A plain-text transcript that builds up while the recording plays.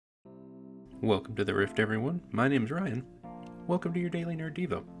Welcome to the Rift, everyone. My name's Ryan. Welcome to your Daily Nerd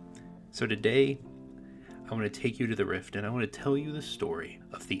Devo. So today, I want to take you to the Rift, and I want to tell you the story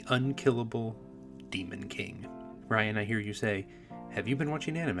of the unkillable Demon King. Ryan, I hear you say, have you been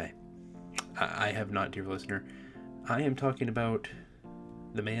watching anime? I have not, dear listener. I am talking about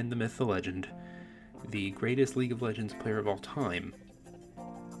the man, the myth, the legend, the greatest League of Legends player of all time,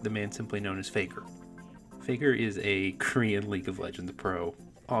 the man simply known as Faker. Faker is a Korean League of Legends pro,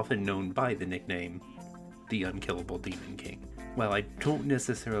 often known by the nickname, the Unkillable Demon King. While I don't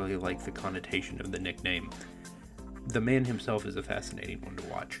necessarily like the connotation of the nickname, the man himself is a fascinating one to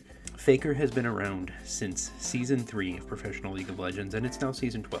watch. Faker has been around since Season 3 of Professional League of Legends, and it's now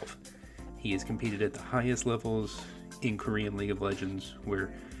Season 12. He has competed at the highest levels in Korean League of Legends,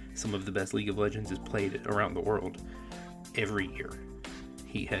 where some of the best League of Legends is played around the world every year.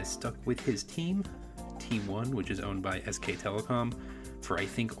 He has stuck with his team, T1, which is owned by SK Telecom, for I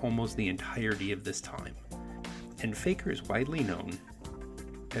think almost the entirety of this time. And Faker is widely known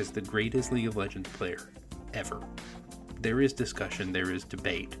as the greatest League of Legends player ever. There is discussion, there is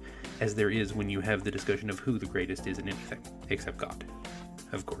debate, as there is when you have the discussion of who the greatest is in anything, except God,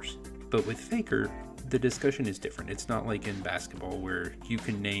 of course. But with Faker, the discussion is different. It's not like in basketball where you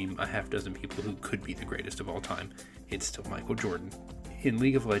can name a half dozen people who could be the greatest of all time. It's still Michael Jordan. In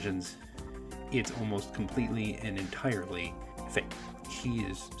League of Legends, it's almost completely and entirely Faker. He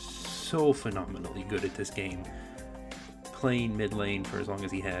is so phenomenally good at this game, playing mid lane for as long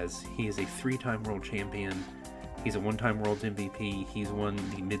as he has. He is a 3-time world champion. He's a 1-time world's MVP. He's won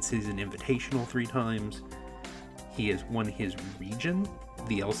the mid-season invitational 3 times. He has won his region,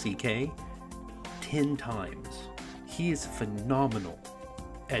 the LCK, 10 times. He is phenomenal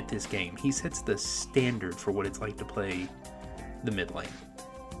at this game. He sets the standard for what it's like to play the mid lane.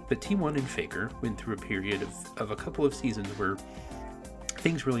 But T1 and Faker went through a period of a couple of seasons where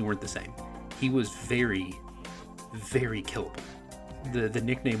things really weren't the same. He was very, very killable. The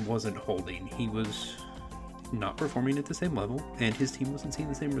nickname wasn't holding. He was not performing at the same level, and his team wasn't seeing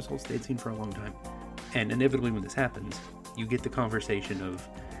the same results they'd seen for a long time. And inevitably when this happens, you get the conversation of,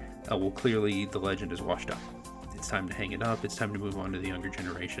 oh, well, clearly the legend is washed up. It's time to hang it up. It's time to move on to the younger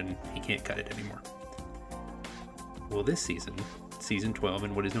generation. He can't cut it anymore. Well, this season, Season 12,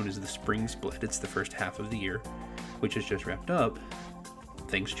 and what is known as the Spring Split, it's the first half of the year, which has just wrapped up,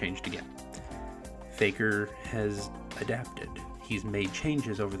 things changed again. Faker has adapted. He's made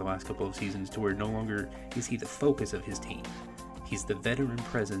changes over the last couple of seasons to where no longer is he the focus of his team. He's the veteran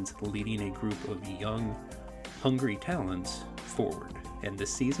presence leading a group of young, hungry talents forward. And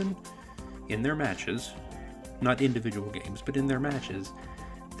this season, in their matches, not individual games, but in their matches,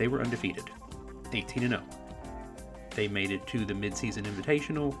 they were undefeated, 18-0. They made it to the mid-season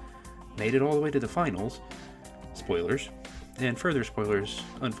invitational, made it all the way to the finals, spoilers, and further spoilers,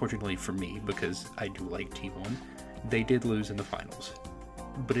 unfortunately for me, because I do like T1, they did lose in the finals.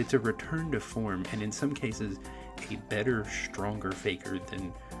 But it's a return to form, and in some cases, a better, stronger Faker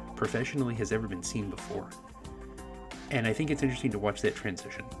than professionally has ever been seen before. And I think it's interesting to watch that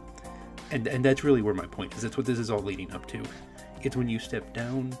transition. And that's really where my point is. That's what this is all leading up to. It's when you step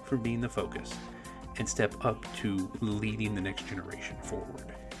down from being the focus and step up to leading the next generation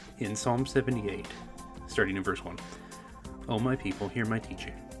forward. In Psalm 78, starting in verse 1, O my people, hear my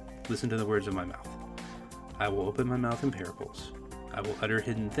teaching. Listen to the words of my mouth. I will open my mouth in parables. I will utter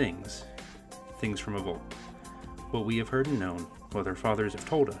hidden things, things from of old. What we have heard and known, what our fathers have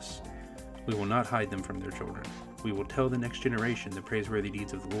told us, we will not hide them from their children. We will tell the next generation the praiseworthy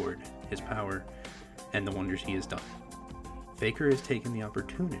deeds of the Lord, his power, and the wonders he has done. Faker has taken the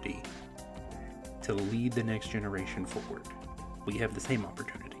opportunity to lead the next generation forward. We have the same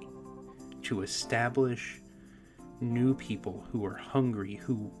opportunity to establish new people who are hungry,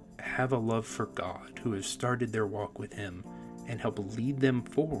 who have a love for God, who have started their walk with him, and help lead them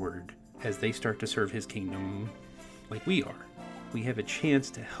forward as they start to serve his kingdom like we are. We have a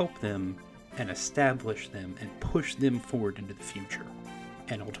chance to help them and establish them and push them forward into the future.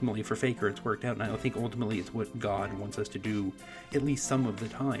 And ultimately for Faker, it's worked out, and I think ultimately it's what God wants us to do, at least some of the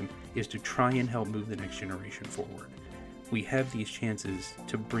time, is to try and help move the next generation forward. We have these chances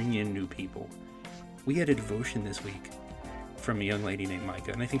to bring in new people. We had a devotion this week from a young lady named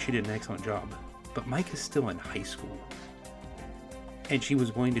Micah, and I think she did an excellent job. But Micah's still in high school. And she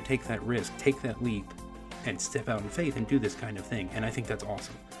was willing to take that risk, take that leap, and step out in faith and do this kind of thing. And I think that's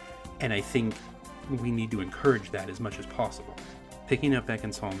awesome. And I think we need to encourage that as much as possible. Picking up back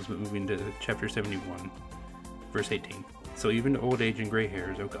in Psalms, but moving to chapter 71, verse 18. So even to old age and gray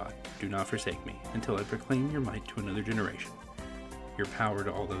hairs, O God, do not forsake me, until I proclaim your might to another generation, your power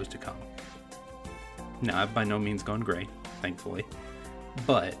to all those to come. Now, I've by no means gone gray, thankfully,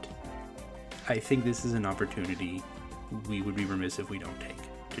 but I think this is an opportunity we would be remiss if we don't take,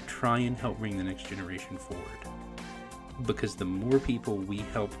 to try and help bring the next generation forward. Because the more people we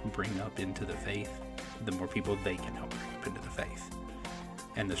help bring up into the faith, the more people they can help bring up into the faith.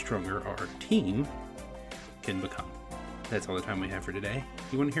 And the stronger our team can become. That's all the time we have for today.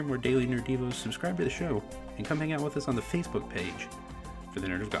 If you want to hear more Daily Nerd Devos, subscribe to the show and come hang out with us on the Facebook page for the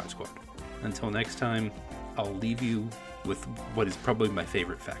Nerd of God Squad. Until next time, I'll leave you with what is probably my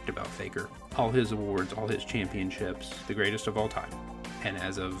favorite fact about Faker. All his awards, all his championships, the greatest of all time. And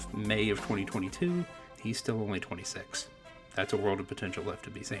as of May of 2022, he's still only 26. That's a world of potential left to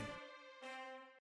be seen.